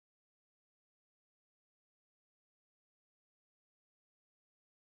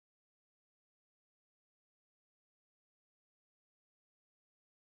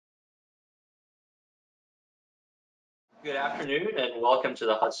Good afternoon and welcome to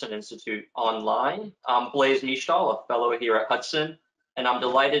the Hudson Institute Online. I'm Blaise Nishtal, a fellow here at Hudson, and I'm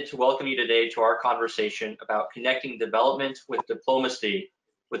delighted to welcome you today to our conversation about connecting development with diplomacy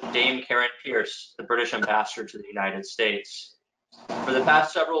with Dame Karen Pierce, the British ambassador to the United States. For the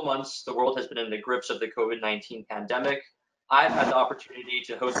past several months, the world has been in the grips of the COVID-19 pandemic. I've had the opportunity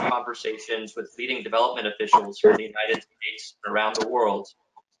to host conversations with leading development officials from the United States and around the world.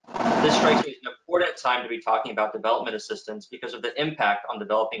 This strikes me as an important time to be talking about development assistance because of the impact on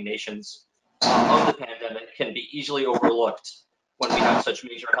developing nations of the pandemic can be easily overlooked when we have such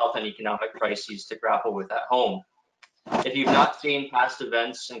major health and economic crises to grapple with at home. If you've not seen past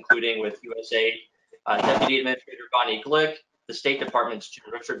events, including with USAID Deputy Administrator Bonnie Glick, the State Department's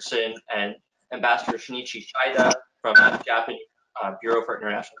Jim Richardson, and Ambassador Shinichi Shida from the Japanese Bureau for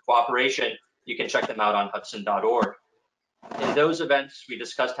International Cooperation, you can check them out on hudson.org. In those events, we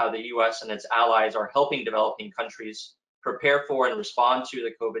discussed how the US and its allies are helping developing countries prepare for and respond to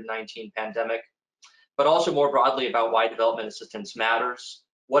the COVID-19 pandemic, but also more broadly about why development assistance matters,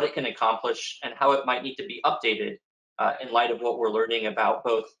 what it can accomplish, and how it might need to be updated in light of what we're learning about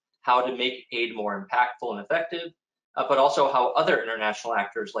both how to make aid more impactful and effective, but also how other international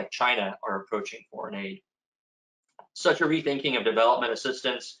actors like China are approaching foreign aid. Such a rethinking of development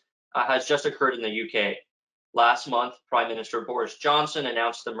assistance has just occurred in the UK. Last month, Prime Minister Boris Johnson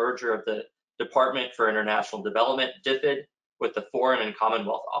announced the merger of the Department for International Development, DFID, with the Foreign and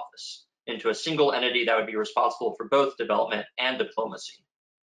Commonwealth Office into a single entity that would be responsible for both development and diplomacy.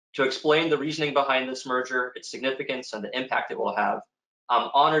 To explain the reasoning behind this merger, its significance, and the impact it will have, I'm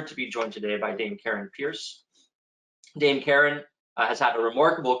honored to be joined today by Dame Karen Pierce. Dame Karen has had a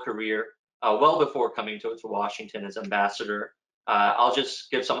remarkable career well before coming to Washington as ambassador. I'll just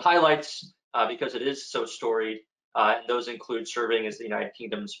give some highlights because it is so storied, and those include serving as the United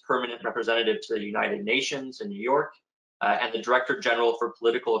Kingdom's permanent representative to the United Nations in New York, and the Director General for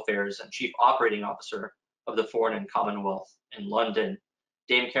Political Affairs and Chief Operating Officer of the Foreign and Commonwealth in London.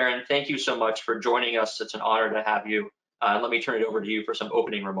 Dame Karen, thank you so much for joining us. It's an honor to have you. Let me turn it over to you for some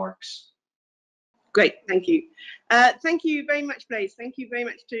opening remarks. Great, thank you. Thank you very much, Blaise. Thank you very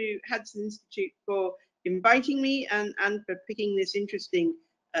much to Hudson Institute for inviting me and for picking this interesting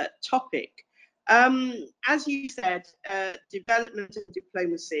topic. As you said, development and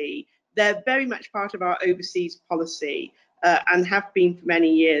diplomacy, they're very much part of our overseas policy and have been for many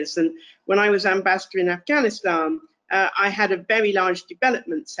years. And when I was ambassador in Afghanistan, I had a very large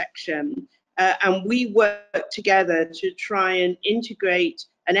development section, and we worked together to try and integrate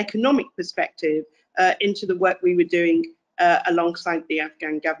an economic perspective into the work we were doing alongside the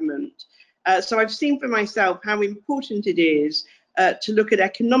Afghan government. So I've seen for myself how important it is to look at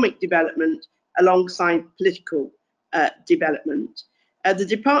economic development alongside political development. The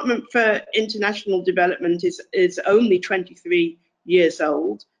Department for International Development is only 23 years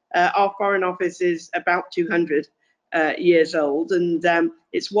old. Our Foreign Office is about 200 years old, and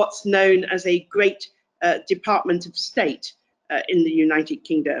it's what's known as a great Department of State in the United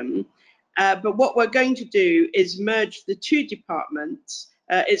Kingdom. But what we're going to do is merge the two departments.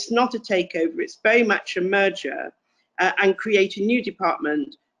 It's not a takeover, it's very much a merger, and create a new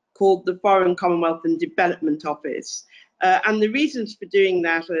department called the Foreign, Commonwealth and Development Office. And the reasons for doing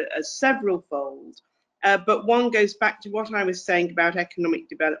that are several-fold, but one goes back to what I was saying about economic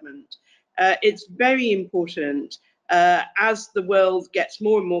development. It's very important as the world gets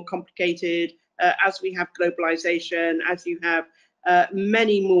more and more complicated, as we have globalization, as you have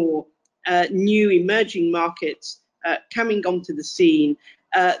many more new emerging markets coming onto the scene,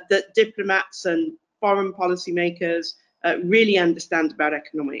 that diplomats and foreign policymakers really understand about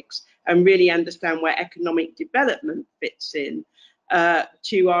economics and really understand where economic development fits in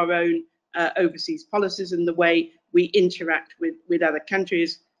to our own overseas policies and the way we interact with other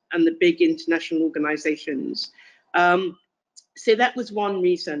countries and the big international organizations. So that was one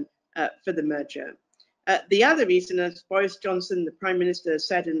reason for the merger. The other reason, as Boris Johnson, the Prime Minister,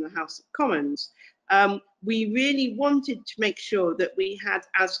 said in the House of Commons, we really wanted to make sure that we had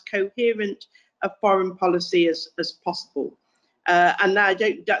as coherent a foreign policy as possible. And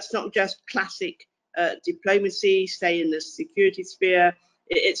that's not just classic diplomacy, say in the security sphere.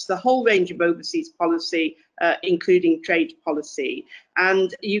 It's the whole range of overseas policy, including trade policy.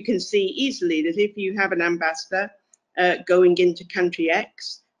 And you can see easily that if you have an ambassador going into country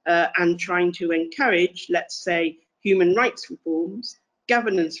X and trying to encourage, let's say, human rights reforms,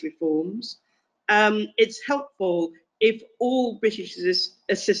 governance reforms, it's helpful if all British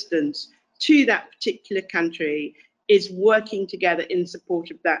assistance to that particular country is working together in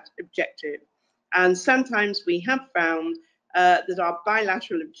support of that objective. And sometimes we have found that our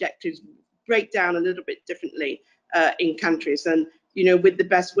bilateral objectives break down a little bit differently in countries. And, you know, with the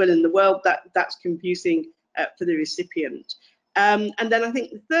best will in the world, that's confusing for the recipient. And then I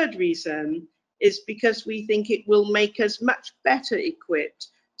think the third reason is because we think it will make us much better equipped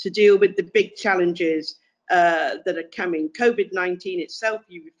to deal with the big challenges that are coming. COVID-19 itself,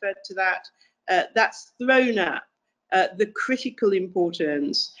 you referred to that, that's thrown up the critical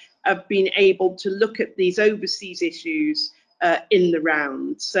importance of being able to look at these overseas issues in the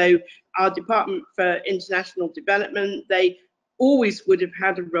round. So our Department for International Development, they always would have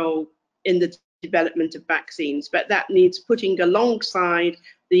had a role in the development of vaccines, but that needs putting alongside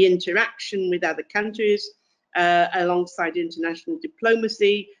the interaction with other countries, alongside international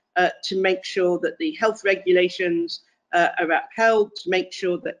diplomacy, to make sure that the health regulations are upheld, to make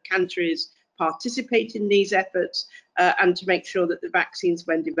sure that countries participate in these efforts, and to make sure that the vaccines,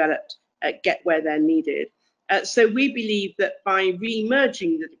 when developed, get where they're needed. So we believe that by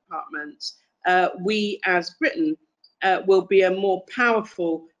re-merging the departments, we as Britain will be a more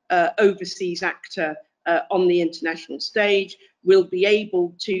powerful overseas actor on the international stage. We'll be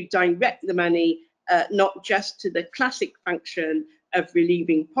able to direct the money not just to the classic function of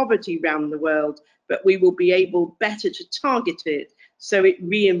relieving poverty around the world, but we will be able better to target it so it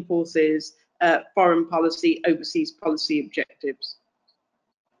reinforces foreign policy, overseas policy objectives.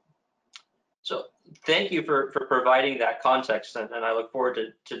 So thank you for providing that context, and I look forward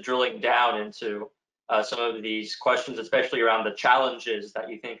to drilling down into some of these questions, especially around the challenges that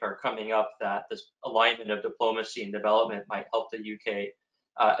you think are coming up that this alignment of diplomacy and development might help the UK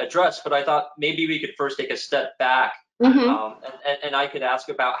address. But I thought maybe we could first take a step back, and I could ask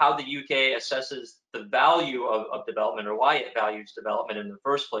about how the UK assesses the value of development, or why it values development in the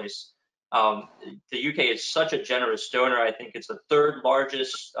first place. The UK is such a generous donor. I think it's the third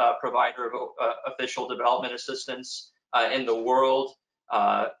largest provider of official development assistance in the world.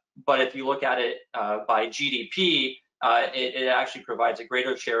 But if you look at it by GDP, it actually provides a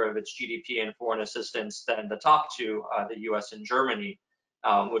greater share of its GDP in foreign assistance than the top two, the US and Germany,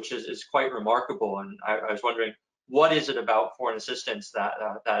 which is quite remarkable. And I was wondering, what is it about foreign assistance that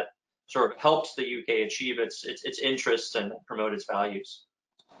sort of helps the UK achieve its interests and promote its values?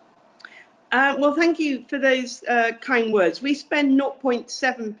 Well, thank you for those kind words. We spend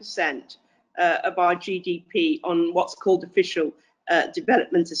 0.7% of our GDP on what's called official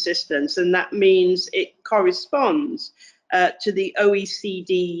development assistance, and that means it corresponds to the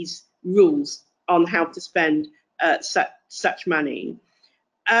OECD's rules on how to spend such money.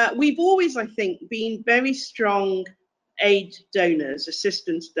 We've always, I think, been very strong aid donors,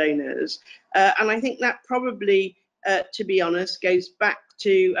 assistance donors, and I think that probably, to be honest, goes back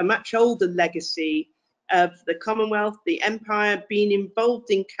to a much older legacy of the Commonwealth, the Empire, being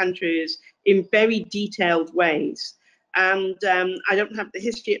involved in countries in very detailed ways. And I don't have the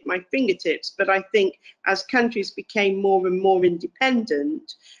history at my fingertips, but I think as countries became more and more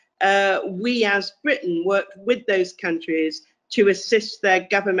independent, we as Britain worked with those countries to assist their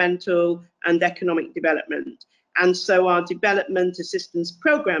governmental and economic development. And so our development assistance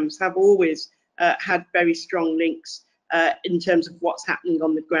programs have always had very strong links in terms of what's happening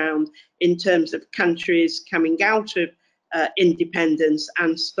on the ground, in terms of countries coming out of independence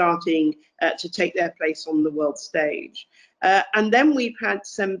and starting to take their place on the world stage. And then we've had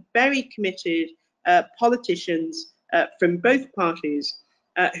some very committed politicians from both parties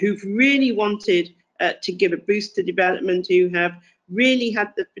who've really wanted to give a boost to development, who have really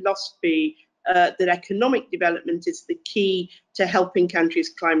had the philosophy that economic development is the key to helping countries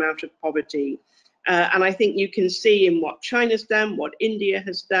climb out of poverty. And I think you can see in what China's done, what India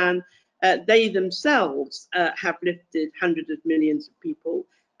has done, they themselves have lifted hundreds of millions of people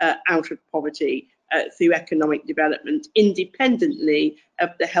out of poverty through economic development, independently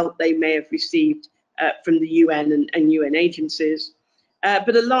of the help they may have received from the UN and UN agencies.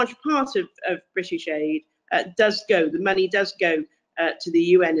 But a large part of British aid does go, the money does go to the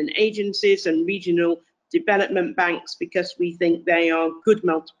UN and agencies and regional development banks, because we think they are good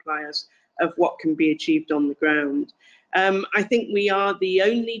multipliers of what can be achieved on the ground. I think we are the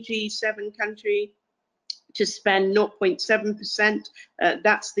only G7 country to spend 0.7%.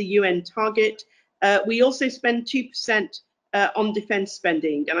 That's the UN target. We also spend 2% on defence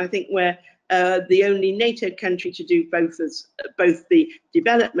spending, and I think we're the only NATO country to do both the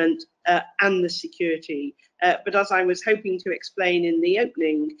development and the security. But as I was hoping to explain in the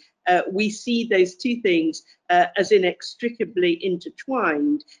opening, we see those two things as inextricably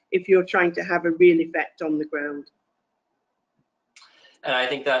intertwined if you're trying to have a real effect on the ground. And I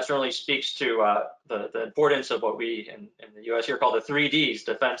think that certainly speaks to the importance of what we in the US here call the 3 Ds: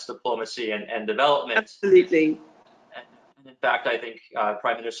 defense, diplomacy, and development. Absolutely. And in fact, I think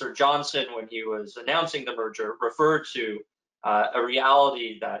Prime Minister Johnson, when he was announcing the merger, referred to a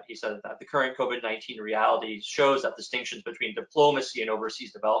reality that he said that the current COVID-19 reality shows that distinctions between diplomacy and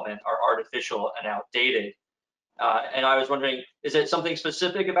overseas development are artificial and outdated. And I was wondering, is it something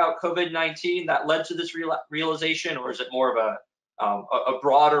specific about COVID-19 that led to this realization, or is it more of a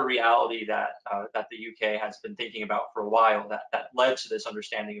broader reality that that the UK has been thinking about for a while that led to this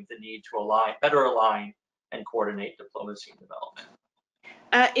understanding of the need to better align and coordinate diplomacy and development?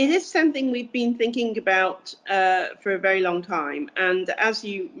 It is something we've been thinking about for a very long time, and as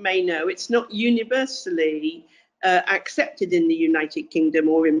you may know, it's not universally accepted in the United Kingdom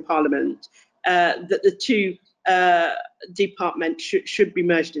or in Parliament that the two departments should be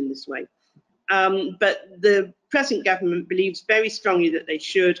merged in this way. But the present government believes very strongly that they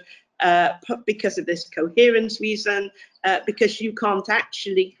should, because of this coherence reason, because you can't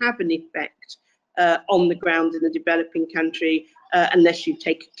actually have an effect on the ground in a developing country unless you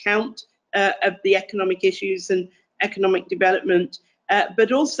take account of the economic issues and economic development,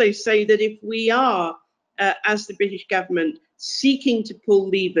 but also so that if we are, as the British government, seeking to pull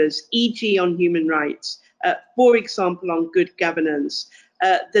levers, e.g. on human rights, for example on good governance,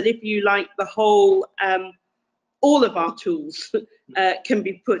 that if you like, the whole, all of our tools can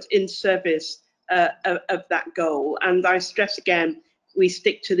be put in service of that goal. And I stress again, we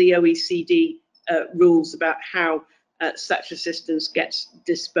stick to the OECD rules about how such assistance gets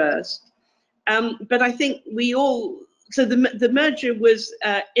dispersed. But I think we all, so the merger was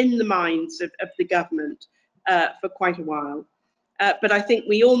in the minds of the government for quite a while. But I think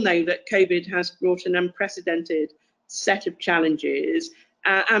we all know that COVID has brought an unprecedented set of challenges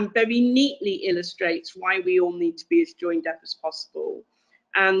and very neatly illustrates why we all need to be as joined up as possible.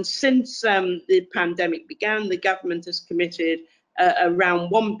 And since the pandemic began, the government has committed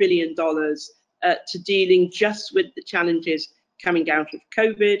around $1 billion to dealing just with the challenges coming out of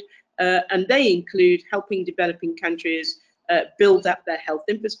COVID. And they include helping developing countries build up their health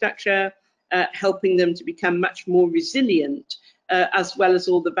infrastructure, helping them to become much more resilient, as well as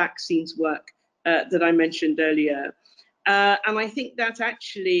all the vaccines work that I mentioned earlier. And I think that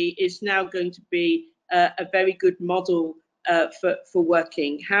actually is now going to be a very good model for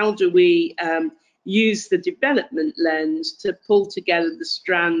working. How do we use the development lens to pull together the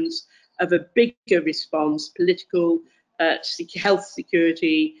strands of a bigger response, political, health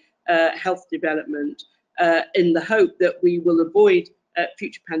security, health development, in the hope that we will avoid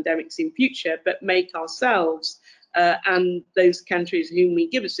future pandemics in future, but make ourselves and those countries whom we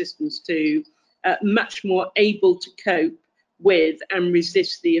give assistance to much more able to cope with and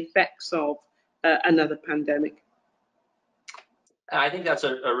resist the effects of another pandemic. I think that's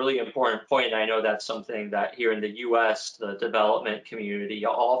a really important point. I know that's something that here in the US, the development community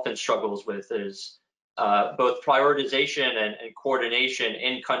often struggles with is both prioritization and coordination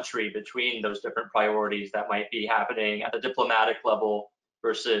in country between those different priorities that might be happening at the diplomatic level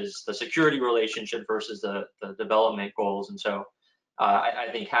versus the security relationship versus the development goals. And so I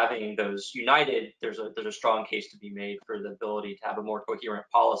think having those united, there's a strong case to be made for the ability to have a more coherent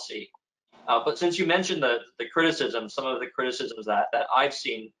policy. But since you mentioned the criticism, some of the criticisms that I've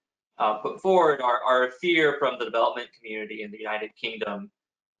seen put forward are a fear from the development community in the United Kingdom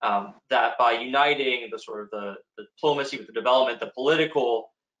that by uniting the sort of the diplomacy with the development, the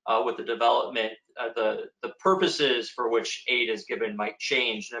political with the development, the purposes for which aid is given might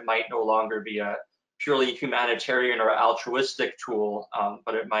change, and it might no longer be a purely humanitarian or altruistic tool,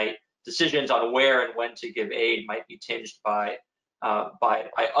 but it might, decisions on where and when to give aid might be tinged by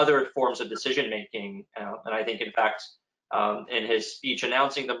other forms of decision making. And I think, in fact, in his speech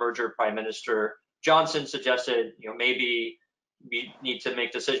announcing the merger, Prime Minister Johnson suggested, maybe we need to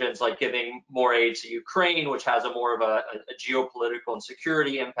make decisions like giving more aid to Ukraine, which has a more of a geopolitical and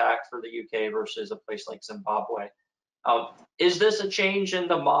security impact for the UK versus a place like Zimbabwe. Is this a change in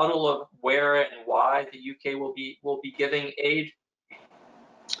the model of where and why the UK will be giving aid?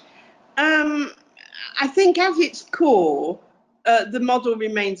 I think at its core, the model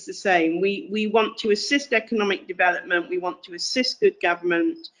remains the same. We want to assist economic development. We want to assist good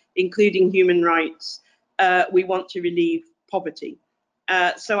government, including human rights. We want to relieve poverty.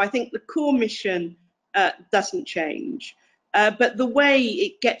 So I think the core mission doesn't change. But the way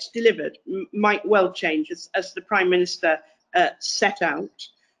it gets delivered might well change, as the Prime Minister set out.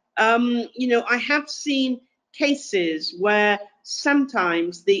 I have seen cases where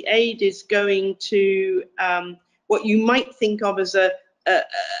sometimes the aid is going to what you might think of as a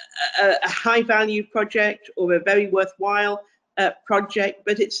high-value project or a very worthwhile project,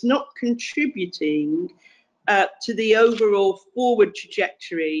 but it's not contributing to the overall forward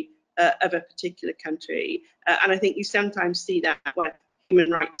trajectory of a particular country. And I think you sometimes see that where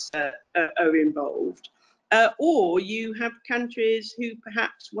human rights are involved. Or you have countries who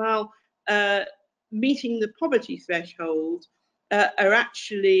perhaps, while meeting the poverty threshold, are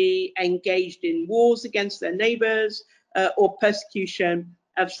actually engaged in wars against their neighbours or persecution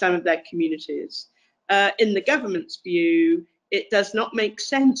of some of their communities. In the government's view, it does not make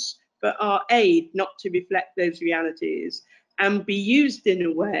sense for our aid not to reflect those realities and be used in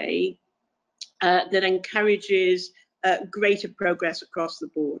a way that encourages greater progress across the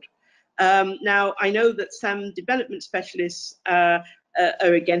board. Now, I know that some development specialists are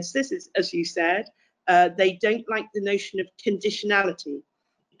against this, as you said. They don't like the notion of conditionality,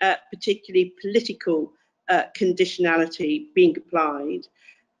 particularly political conditionality being applied.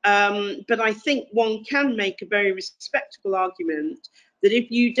 But I think one can make a very respectable argument that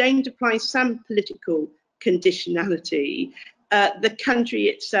if you don't apply some political conditionality, the country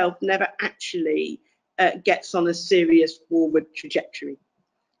itself never actually gets on a serious forward trajectory.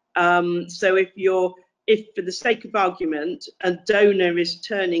 So if for the sake of argument, a donor is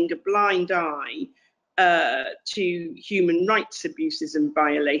turning a blind eye to human rights abuses and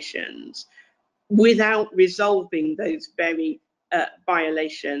violations without resolving those very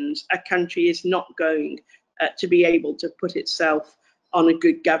violations, a country is not going to be able to put itself on a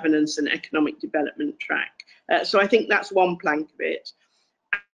good governance and economic development track. So I think that's one plank of it.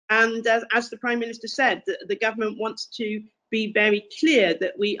 And as the Prime Minister said, the government wants to be very clear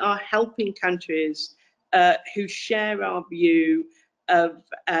that we are helping countries who share our view of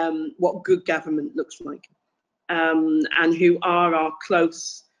what good government looks like, and who are our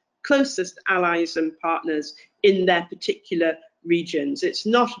closest allies and partners in their particular regions. It's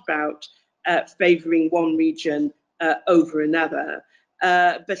not about favouring one region over another,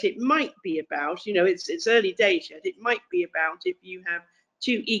 but it might be about, it's early days yet, it might be about if you have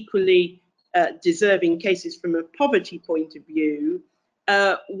two equally deserving cases from a poverty point of view,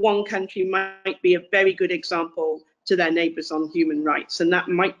 one country might be a very good example to their neighbours on human rights, and that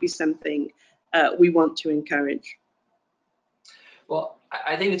might be something we want to encourage. Well,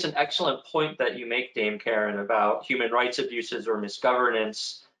 I think it's an excellent point that you make, Dame Karen, about human rights abuses or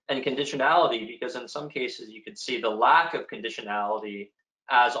misgovernance and conditionality, because in some cases you could see the lack of conditionality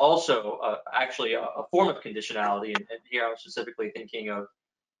as also actually a form of conditionality. And here I'm specifically thinking of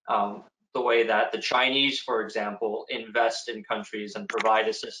the way that the Chinese, for example, invest in countries and provide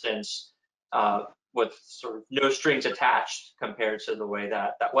assistance with sort of no strings attached compared to the way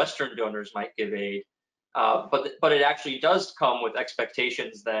that Western donors might give aid. But it actually does come with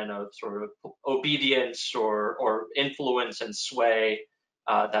expectations then of sort of obedience or influence and sway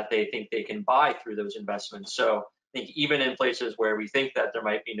that they think they can buy through those investments. So I think even in places where we think that there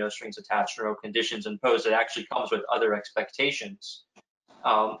might be no strings attached or no conditions imposed, it actually comes with other expectations.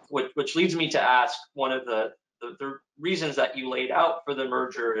 Which leads me to ask, one of the reasons that you laid out for the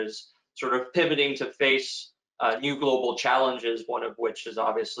merger is sort of pivoting to face new global challenges, one of which is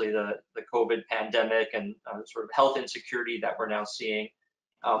obviously the COVID pandemic and sort of health insecurity that we're now seeing.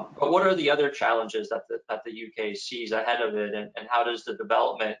 But what are the other challenges that the UK sees ahead of it, and how does the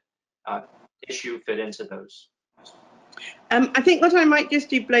development issue fit into those? I think what I might just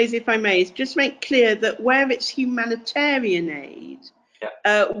do, Blaise, if I may, is just make clear that where it's humanitarian aid,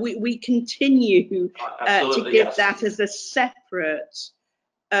 we continue to give yes. that as a separate,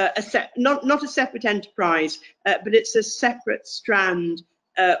 not a separate enterprise, but it's a separate strand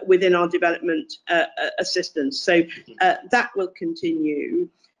within our development assistance. So that will continue,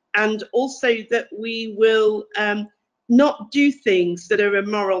 and also that we will not do things that are a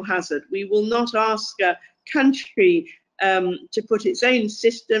moral hazard. We will not ask a country to put its own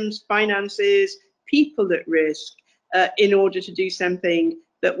systems, finances, people at risk in order to do something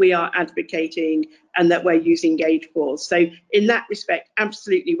that we are advocating and that we're using aid for. So in that respect,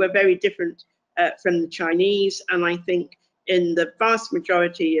 absolutely, we're very different from the Chinese. And I think in the vast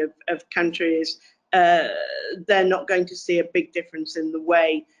majority of countries, they're not going to see a big difference in the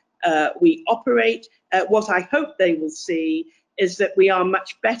way we operate. What I hope they will see is that we are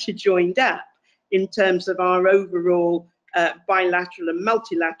much better joined up in terms of our overall bilateral and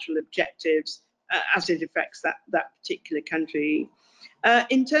multilateral objectives as it affects that particular country.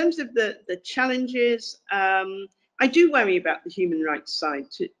 In terms of the challenges, I do worry about the human rights side,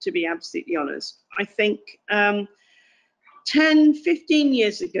 to be absolutely honest. I think 10, 15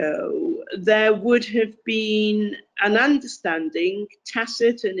 years ago, there would have been an understanding,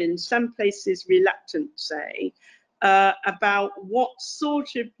 tacit and in some places reluctant, say, about what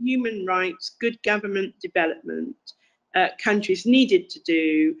sort of human rights, good government development countries needed to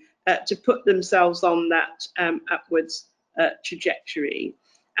do to put themselves on that upwards trajectory.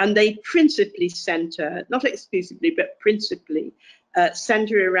 and they principally center, not exclusively, but principally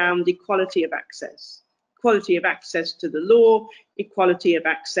center around equality of access to the law, equality of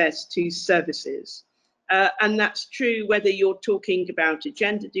access to services. And that's true whether you're talking about a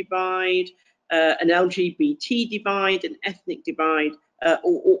gender divide, an LGBT divide, an ethnic divide,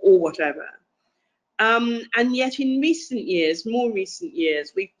 or whatever. And yet in recent years, more recent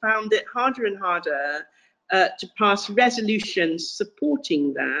years, we've found it harder and harder to pass resolutions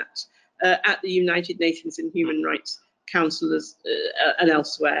supporting that at the United Nations and Human Rights Council and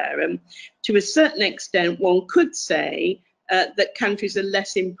elsewhere. To a certain extent, one could say that countries are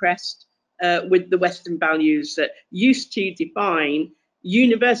less impressed with the Western values that used to define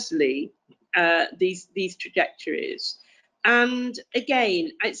universally these trajectories. And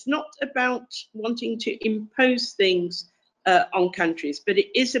again, it's not about wanting to impose things on countries, but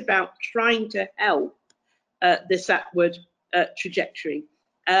it is about trying to help this upward trajectory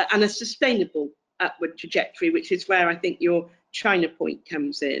and a sustainable upward trajectory, which is where I think your China point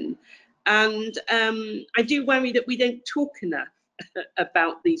comes in. And I do worry that we don't talk enough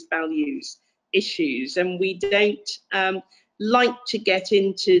about these values issues, and we don't like to get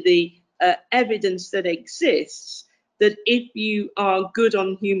into the evidence that exists that if you are good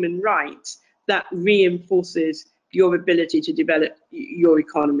on human rights, that reinforces your ability to develop your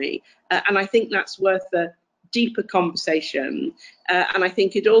economy. And I think that's worth a deeper conversation. And I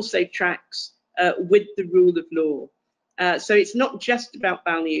think it also tracks with the rule of law. So it's not just about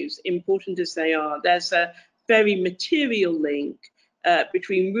values, important as they are. There's a very material link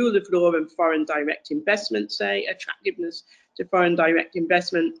between rule of law and foreign direct investment, say, attractiveness to foreign direct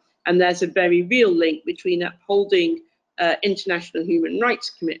investment. And there's a very real link between upholding international human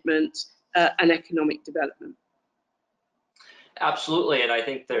rights commitments and economic development. Absolutely, and I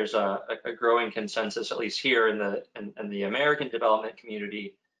think there's a growing consensus, at least here in the American development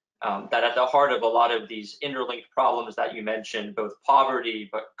community, that at the heart of a lot of these interlinked problems that you mentioned, both poverty,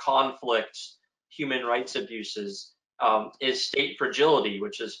 but conflicts, human rights abuses, is state fragility,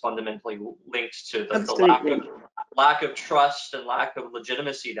 which is fundamentally linked to the lack of trust and lack of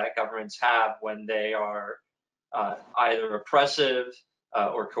legitimacy that governments have when they are either oppressive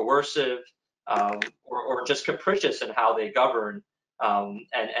or coercive, or just capricious in how they govern,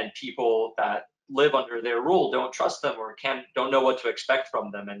 and people that live under their rule don't trust them or don't know what to expect from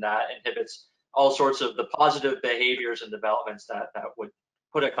them, and that inhibits all sorts of the positive behaviors and developments that would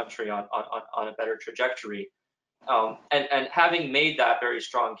put a country on a better trajectory. And having made that very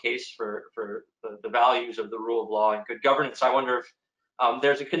strong case for the values of the rule of law and good governance, I wonder if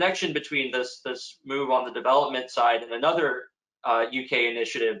there's a connection between this move on the development side and another UK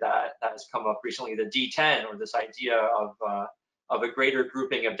initiative that has come up recently, the D10, or this idea of a greater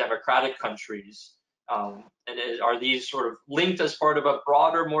grouping of democratic countries. And are these sort of linked as part of a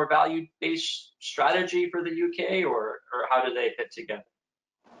broader, more value-based strategy for the UK, or how do they fit together?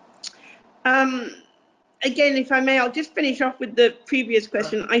 Again, if I may, I'll just finish off with the previous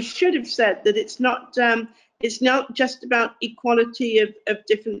question. I should have said that it's not just about equality of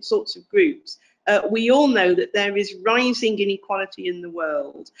different sorts of groups. We all know that there is rising inequality in the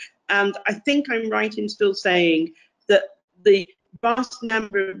world, and I think I'm right in still saying that the vast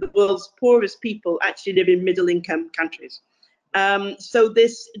number of the world's poorest people actually live in middle-income countries. So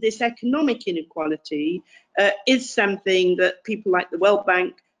this economic inequality is something that people like the World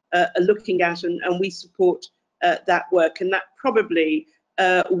Bank are looking at, and we support that work, and that probably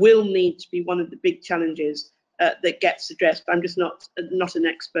will need to be one of the big challenges that gets addressed. I'm just not an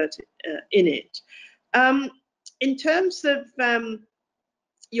expert in it. In terms of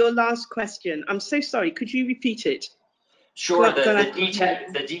your last question, I'm so sorry, could you repeat it? Sure, the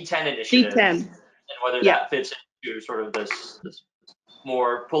D10 initiative, D10. and whether that fits into sort of this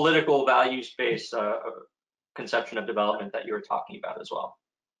more political values-based conception of development that you were talking about as well.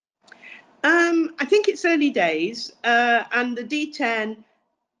 I think it's early days, and the D10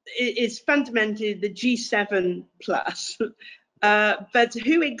 is fundamentally the G7 plus, but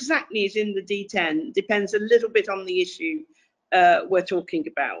who exactly is in the D10 depends a little bit on the issue we're talking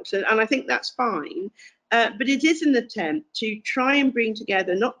about, and I think that's fine, but it is an attempt to try and bring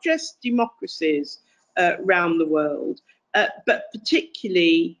together not just democracies around the world, but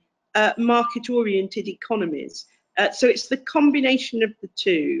particularly market-oriented economies. So it's the combination of the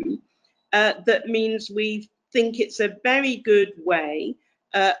two that means we think it's a very good way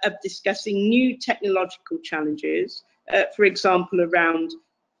of discussing new technological challenges, for example, around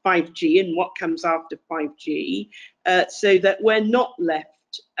 5G and what comes after 5G, so that we're not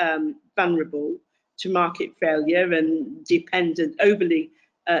left vulnerable to market failure and overly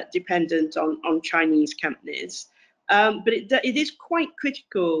dependent on Chinese companies. but it is quite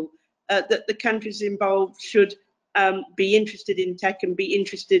critical that the countries involved should be interested in tech and be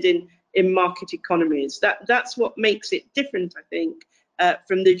interested in market economies. That's what makes it different, I think,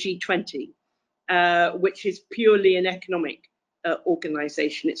 from the G20, which is purely an economic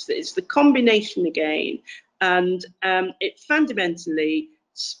organization. It's the combination again, and it fundamentally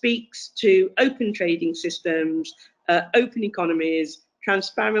speaks to open trading systems, open economies,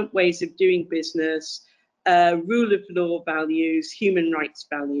 transparent ways of doing business, rule of law values, human rights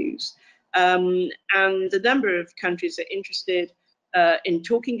values. And a number of countries are interested in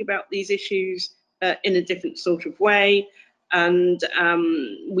talking about these issues in a different sort of way. And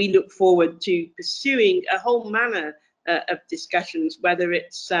we look forward to pursuing a whole manner of discussions, whether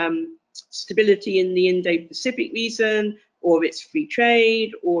it's stability in the Indo-Pacific region, or it's free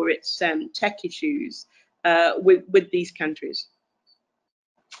trade, or it's tech issues with these countries.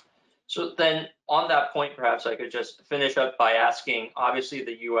 So then on that point, perhaps I could just finish up by asking, obviously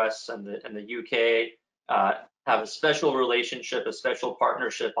the US and the UK have a special relationship, a special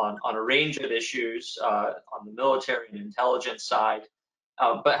partnership on a range of issues on the military and intelligence side.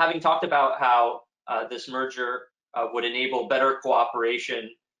 But having talked about how this merger would enable better cooperation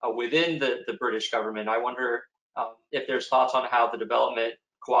within the British government, I wonder if there's thoughts on how the development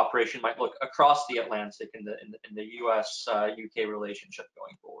cooperation might look across the Atlantic in the US-UK relationship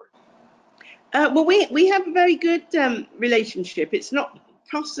going forward. Well, we have a very good relationship. It's not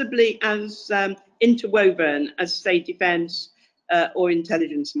possibly as interwoven as, say, defence or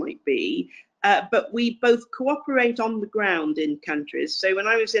intelligence might be, but we both cooperate on the ground in countries. So when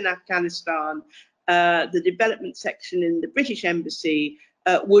I was in Afghanistan, the development section in the British Embassy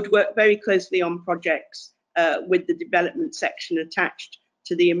would work very closely on projects with the development section attached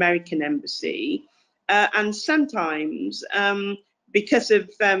to the American Embassy. And sometimes, because of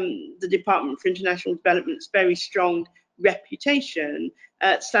the Department for International Development's very strong reputation,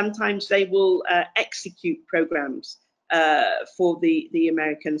 sometimes they will execute programs for the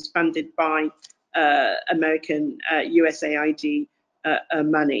Americans funded by American USAID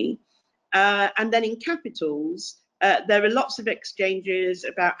money. And then in capitals, there are lots of exchanges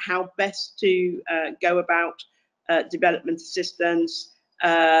about how best to go about development assistance,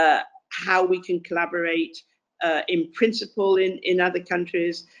 how we can collaborate in principle in other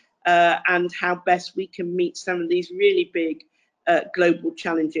countries, and how best we can meet some of these really big global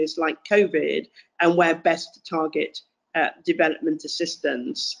challenges like COVID, and where best to target development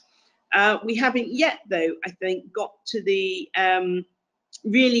assistance. We haven't yet, though, I think, got to the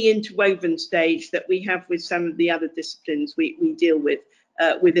really interwoven stage that we have with some of the other disciplines we deal with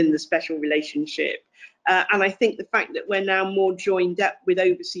within the special relationship. And I think the fact that we're now more joined up with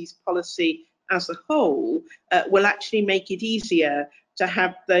overseas policy as a whole will actually make it easier to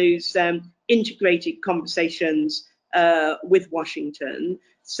have those integrated conversations with Washington,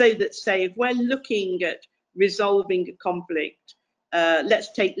 so that, say, if we're looking at resolving a conflict,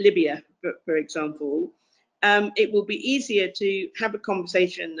 let's take Libya, for example, it will be easier to have a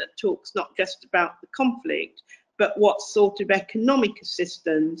conversation that talks not just about the conflict, but what sort of economic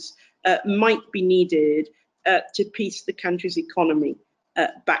assistance might be needed to piece the country's economy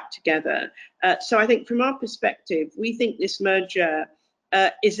back together. So I think from our perspective, we think this merger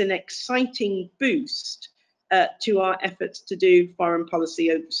is an exciting boost to our efforts to do foreign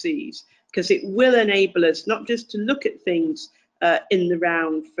policy overseas, because it will enable us not just to look at things in the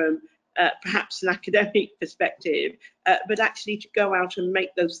round from perhaps an academic perspective, but actually to go out and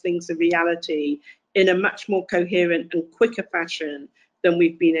make those things a reality in a much more coherent and quicker fashion than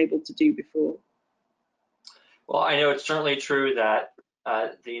we've been able to do before. Well, I know it's certainly true that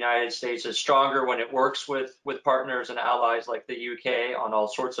the United States is stronger when it works with partners and allies like the UK on all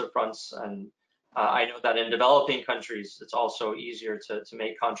sorts of fronts. And I know that in developing countries, it's also easier to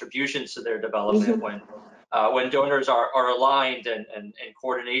make contributions to their development when donors are aligned and in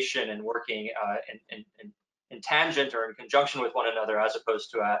coordination and working in tangent or in conjunction with one another, as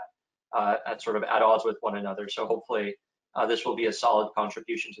opposed to at sort of at odds with one another. So hopefully this will be a solid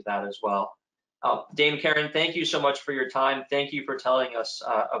contribution to that as well. Dame Karen, thank you so much for your time. Thank you for telling us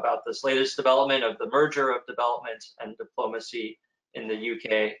about this latest development of the merger of development and diplomacy in the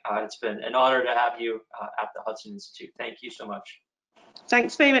UK. It's been an honor to have you at the Hudson Institute. Thank you so much.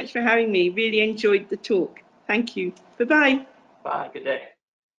 Thanks very much for having me. Really enjoyed the talk. Thank you. Bye-bye. Bye. Good day.